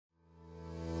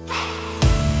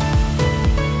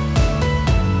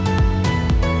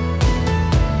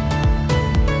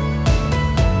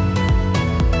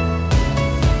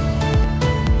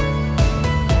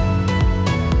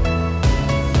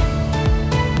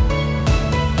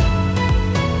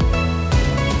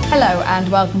Hello and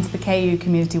welcome to the KU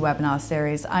Community Webinar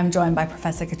Series. I'm joined by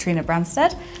Professor Katrina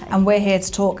Bramstedt and we're here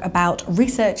to talk about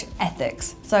research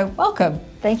ethics. So welcome.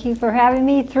 Thank you for having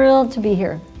me. Thrilled to be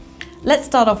here. Let's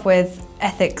start off with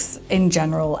ethics in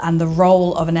general and the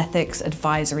role of an ethics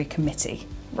advisory committee.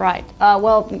 Right.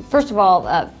 Well, first of all,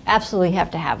 absolutely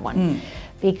have to have one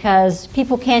because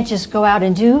people can't just go out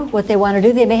and do what they want to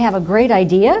do. They may have a great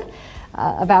idea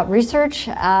about research,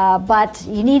 but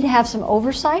you need to have some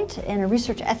oversight, and a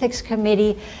research ethics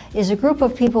committee is a group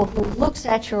of people who looks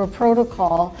at your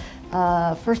protocol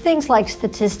for things like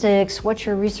statistics, what's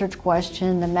your research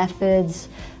question, the methods,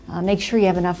 make sure you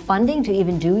have enough funding to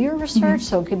even do your research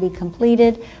so it can be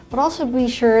completed, but also be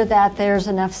sure that there's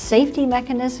enough safety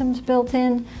mechanisms built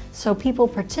in so people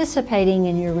participating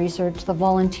in your research, the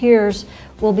volunteers,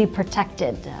 will be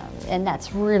protected, and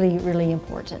that's really, really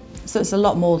important. So it's a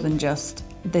lot more than just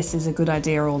this is a good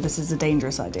idea or this is a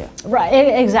dangerous idea. Right,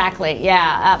 exactly,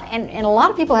 yeah. And a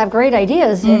lot of people have great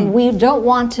ideas and we don't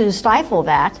want to stifle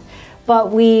that,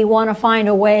 but we want to find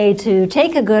a way to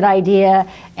take a good idea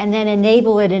and then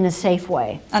enable it in a safe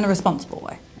way. And a responsible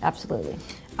way. Absolutely.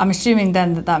 I'm assuming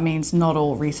then that that means not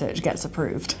all research gets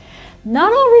approved.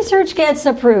 Not all research gets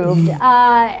approved,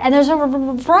 and there's a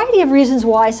variety of reasons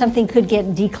why something could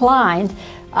get declined.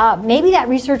 Maybe that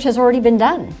research has already been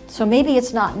done, so maybe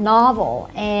it's not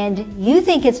novel, and you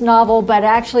think it's novel, but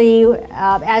actually,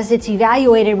 as it's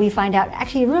evaluated, we find out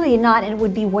actually really not, and it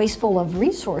would be wasteful of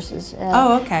resources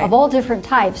of all different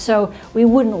types, so we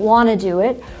wouldn't want to do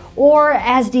it. Or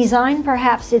as designed,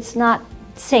 perhaps it's not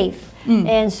safe.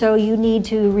 And so you need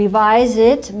to revise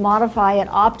it, modify it,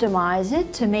 optimize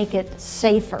it to make it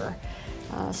safer.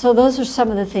 So those are some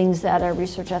of the things that a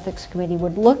research ethics committee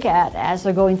would look at as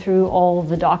they're going through all of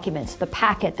the documents, the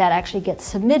packet that actually gets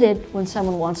submitted when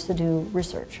someone wants to do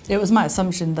research. It was my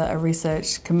assumption that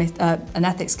an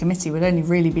ethics committee would only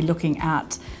really be looking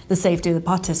at the safety of the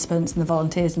participants and the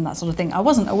volunteers and that sort of thing. I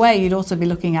wasn't aware you'd also be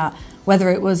looking at whether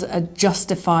it was a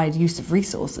justified use of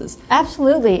resources.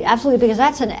 Absolutely, absolutely, because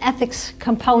that's an ethics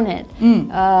component.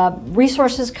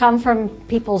 Resources come from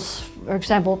people's, for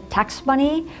example, tax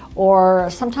money, or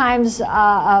sometimes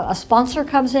a sponsor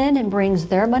comes in and brings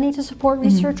their money to support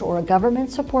research, or a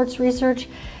government supports research,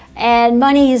 and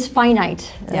money is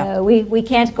finite. We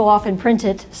can't go off and print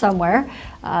it somewhere.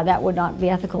 That would not be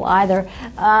ethical either.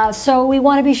 So we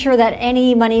want to be sure that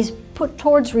any monies put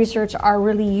towards research are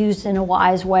really used in a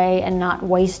wise way and not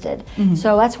wasted.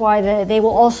 So that's why they will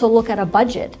also look at a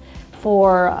budget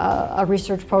for a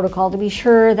research protocol to be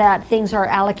sure that things are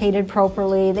allocated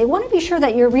properly. They want to be sure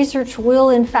that your research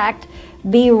will in fact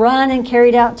be run and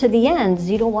carried out to the ends.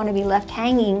 You don't want to be left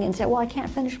hanging and say, well, I can't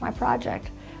finish my project.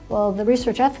 Well, the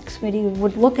research ethics committee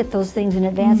would look at those things in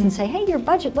advance and say, hey, your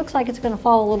budget looks like it's going to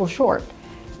fall a little short.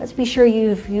 Let's be sure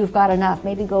you've got enough.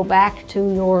 Maybe go back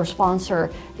to your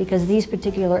sponsor because these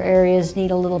particular areas need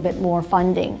a little bit more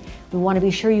funding. We want to be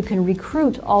sure you can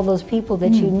recruit all those people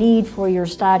that you need for your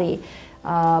study,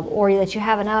 or that you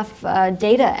have enough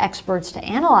data experts to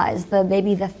analyze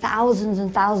maybe the thousands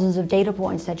and thousands of data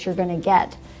points that you're going to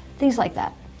get, things like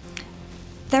that.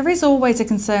 There is always a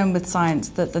concern with science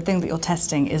that the thing that you're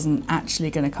testing isn't actually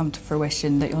going to come to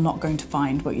fruition, that you're not going to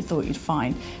find what you thought you'd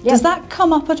find. Does that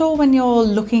come up at all when you're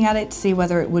looking at it to see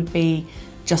whether it would be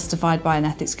justified by an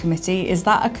ethics committee? Is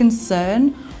that a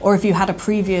concern? Or if you had a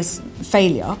previous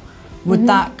failure, would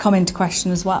that come into question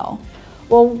as well?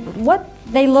 Well, what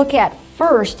they look at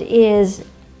first is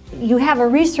you have a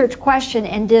research question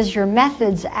and does your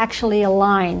methods actually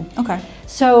align? Okay.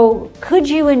 So could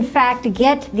you in fact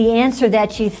get the answer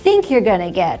that you think you're going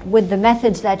to get with the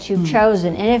methods that you've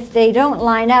chosen? And if they don't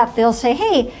line up, they'll say,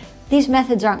 hey, these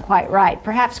methods aren't quite right.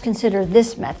 Perhaps consider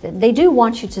this method. They do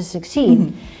want you to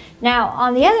succeed. Now,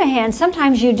 on the other hand,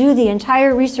 sometimes you do the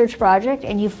entire research project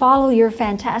and you follow your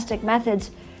fantastic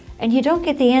methods and you don't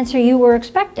get the answer you were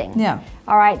expecting.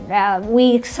 All right,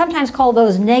 we sometimes call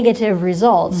those negative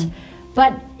results.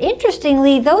 But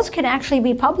interestingly, those can actually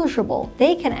be publishable.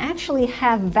 They can actually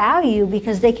have value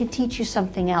because they can teach you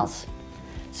something else.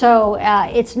 So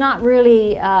it's not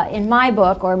really, in my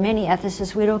book or many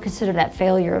ethicists, we don't consider that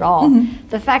failure at all.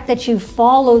 The fact that you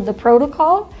followed the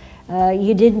protocol,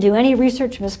 you didn't do any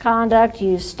research misconduct,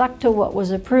 you stuck to what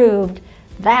was approved,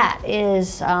 that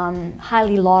is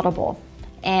highly laudable.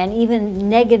 And even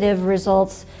negative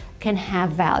results can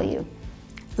have value.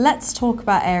 Let's talk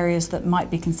about areas that might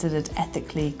be considered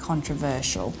ethically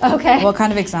controversial. Okay. What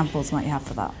kind of examples might you have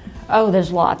for that? Oh,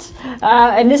 there's lots.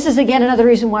 And this is again another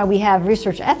reason why we have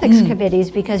research ethics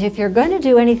committees, because if you're going to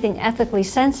do anything ethically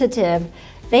sensitive,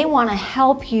 they want to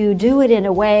help you do it in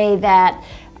a way that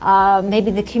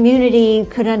maybe the community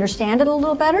could understand it a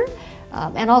little better,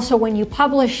 And also when you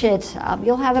publish it,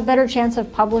 you'll have a better chance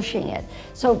of publishing it.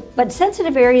 So, but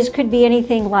sensitive areas could be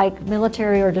anything like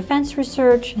military or defense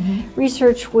research,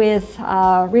 research with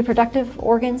reproductive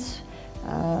organs,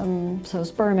 so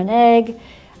sperm and egg,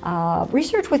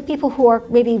 research with people who are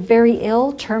maybe very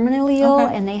ill, terminally ill,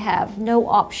 and they have no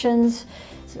options,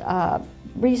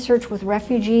 research with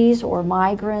refugees or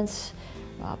migrants,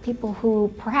 people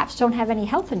who perhaps don't have any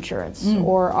health insurance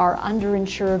or are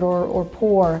underinsured or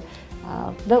poor.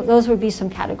 Those would be some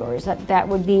categories that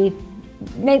would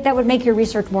make your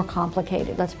research more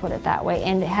complicated, let's put it that way,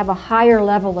 and have a higher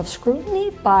level of scrutiny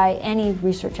by any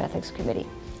research ethics committee.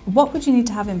 What would you need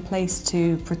to have in place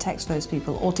to protect those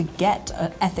people or to get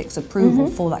ethics approval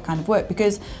for that kind of work?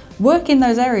 Because work in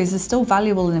those areas is still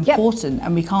valuable and important,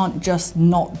 and we can't just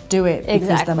not do it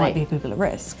because there might be people at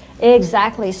risk.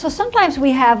 Exactly. So sometimes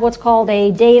we have what's called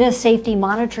a data safety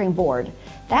monitoring board.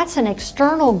 That's an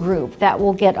external group that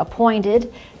will get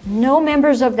appointed. No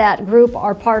members of that group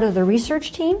are part of the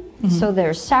research team, so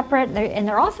they're separate, and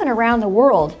they're often around the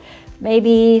world.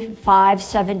 Maybe 5,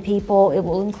 7 people. It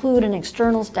will include an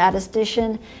external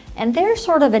statistician, and they're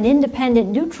sort of an independent,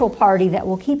 neutral party that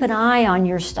will keep an eye on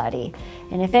your study.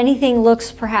 And if anything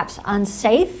looks perhaps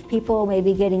unsafe, people may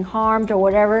be getting harmed or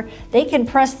whatever, they can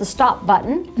press the stop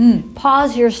button,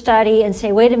 pause your study, and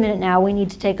say, wait a minute now, we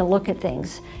need to take a look at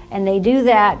things. And they do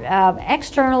that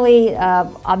externally,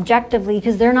 objectively,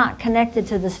 because they're not connected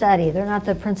to the study. They're not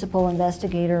the principal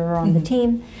investigator or on the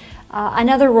team.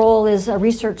 Another role is a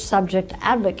research subject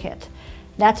advocate.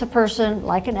 That's a person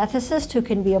like an ethicist who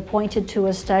can be appointed to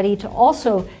a study to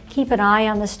also keep an eye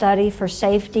on the study for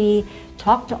safety,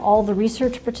 talk to all the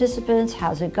research participants.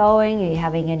 How's it going? Are you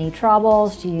having any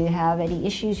troubles? Do you have any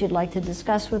issues you'd like to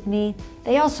discuss with me?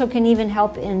 They also can even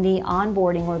help in the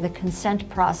onboarding or the consent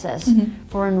process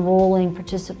for enrolling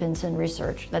participants in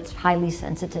research. That's highly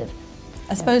sensitive.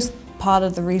 I suppose part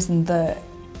of the reason that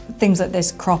things like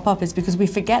this crop up is because we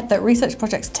forget that research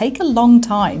projects take a long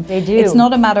time. They do. It's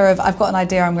not a matter of, I've got an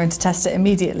idea, I'm going to test it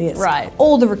immediately. It's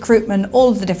all the recruitment, all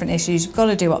of the different issues, you've got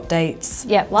to do updates.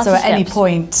 Yeah, lots of steps. So at any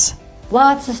point...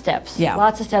 Lots of steps, Yeah.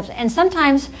 And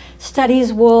sometimes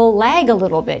studies will lag a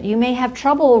little bit. You may have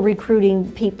trouble recruiting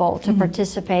people to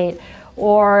participate,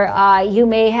 or you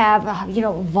may have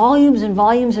volumes and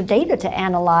volumes of data to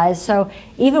analyze. So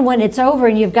even when it's over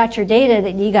and you've got your data,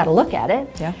 that you got to look at it.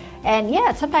 Yeah.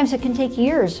 And sometimes it can take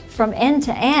years from end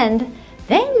to end.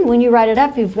 Then when you write it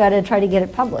up, you've got to try to get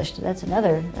it published. That's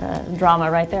another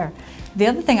drama right there. The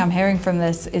other thing I'm hearing from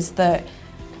this is that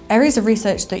areas of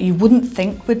research that you wouldn't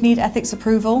think would need ethics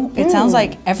approval, it sounds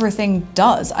like everything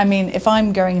does. I mean, if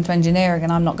I'm going into engineering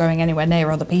and I'm not going anywhere near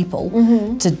other people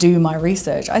to do my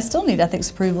research, I still need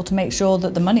ethics approval to make sure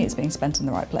that the money is being spent in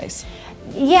the right place.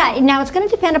 Yeah, now it's going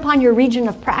to depend upon your region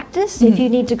of practice, if you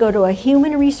need to go to a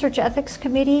human research ethics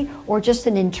committee or just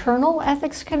an internal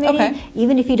ethics committee,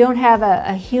 even if you don't have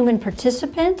a human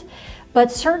participant. But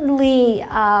certainly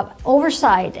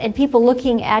oversight and people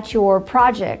looking at your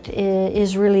project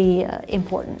is really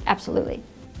important, absolutely.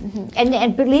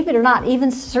 And believe it or not,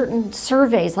 even certain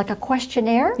surveys, like a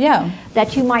questionnaire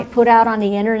that you might put out on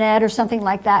the internet or something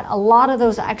like that, a lot of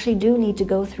those actually do need to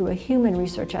go through a human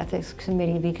research ethics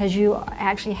committee because you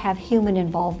actually have human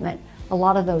involvement. A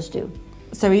lot of those do.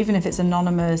 So even if it's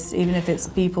anonymous, even if it's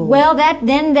people... Well,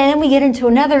 then we get into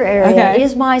another area.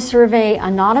 Is my survey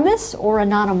anonymous or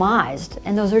anonymized?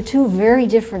 And those are two very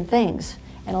different things.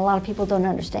 And a lot of people don't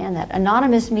understand that.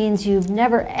 Anonymous means you've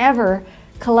never ever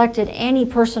collected any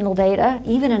personal data,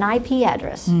 even an IP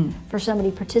address, for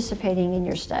somebody participating in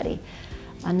your study.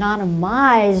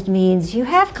 Anonymized means you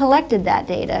have collected that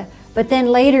data, but then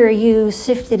later you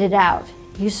sifted it out,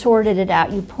 you sorted it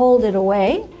out, you pulled it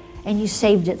away, and you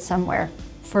saved it somewhere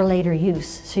for later use,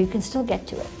 so you can still get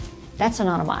to it. That's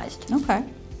anonymized. Okay.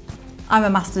 I'm a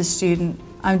master's student.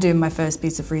 I'm doing my first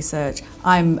piece of research.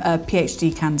 I'm a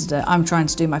PhD candidate. I'm trying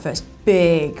to do my first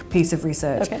big piece of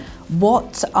research.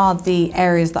 What are the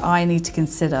areas that I need to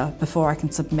consider before I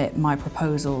can submit my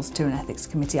proposals to an ethics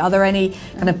committee? Are there any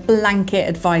kind of blanket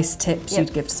advice tips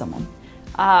you'd give to someone?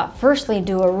 Firstly,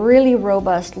 do a really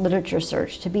robust literature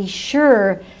search to be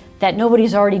sure that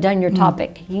nobody's already done your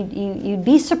topic. You'd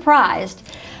be surprised.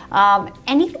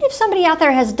 And even if somebody out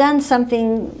there has done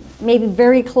something maybe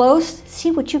very close,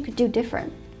 see what you could do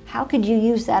different. How could you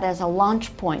use that as a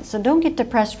launch point? So don't get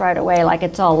depressed right away like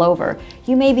it's all over.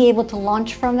 You may be able to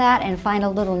launch from that and find a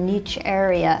little niche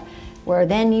area where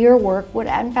then your work would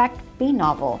in fact be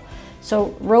novel.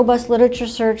 So robust literature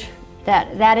search,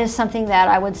 that is something that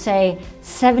I would say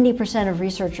 70% of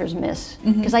researchers miss.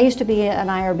 Because I used to be an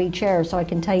IRB chair, so I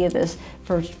can tell you this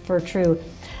for true.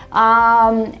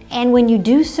 And when you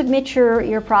do submit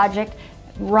your project,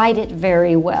 write it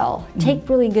very well. Take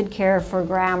really good care for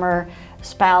grammar,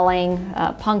 spelling,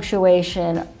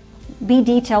 punctuation. Be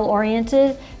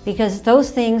detail-oriented, because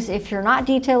those things, if you're not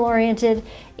detail-oriented,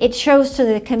 it shows to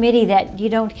the committee that you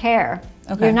don't care.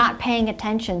 Okay. You're not paying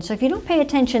attention. So if you don't pay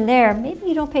attention there, maybe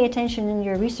you don't pay attention in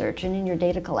your research and in your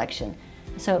data collection.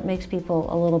 So it makes people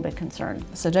a little bit concerned.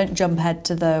 So don't jump ahead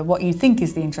to what you think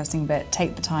is the interesting bit.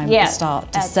 Take the time at the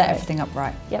start to set everything up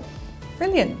right. Yep.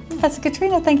 Brilliant. Professor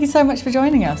Katrina, thank you so much for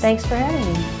joining us. Thanks for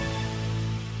having me.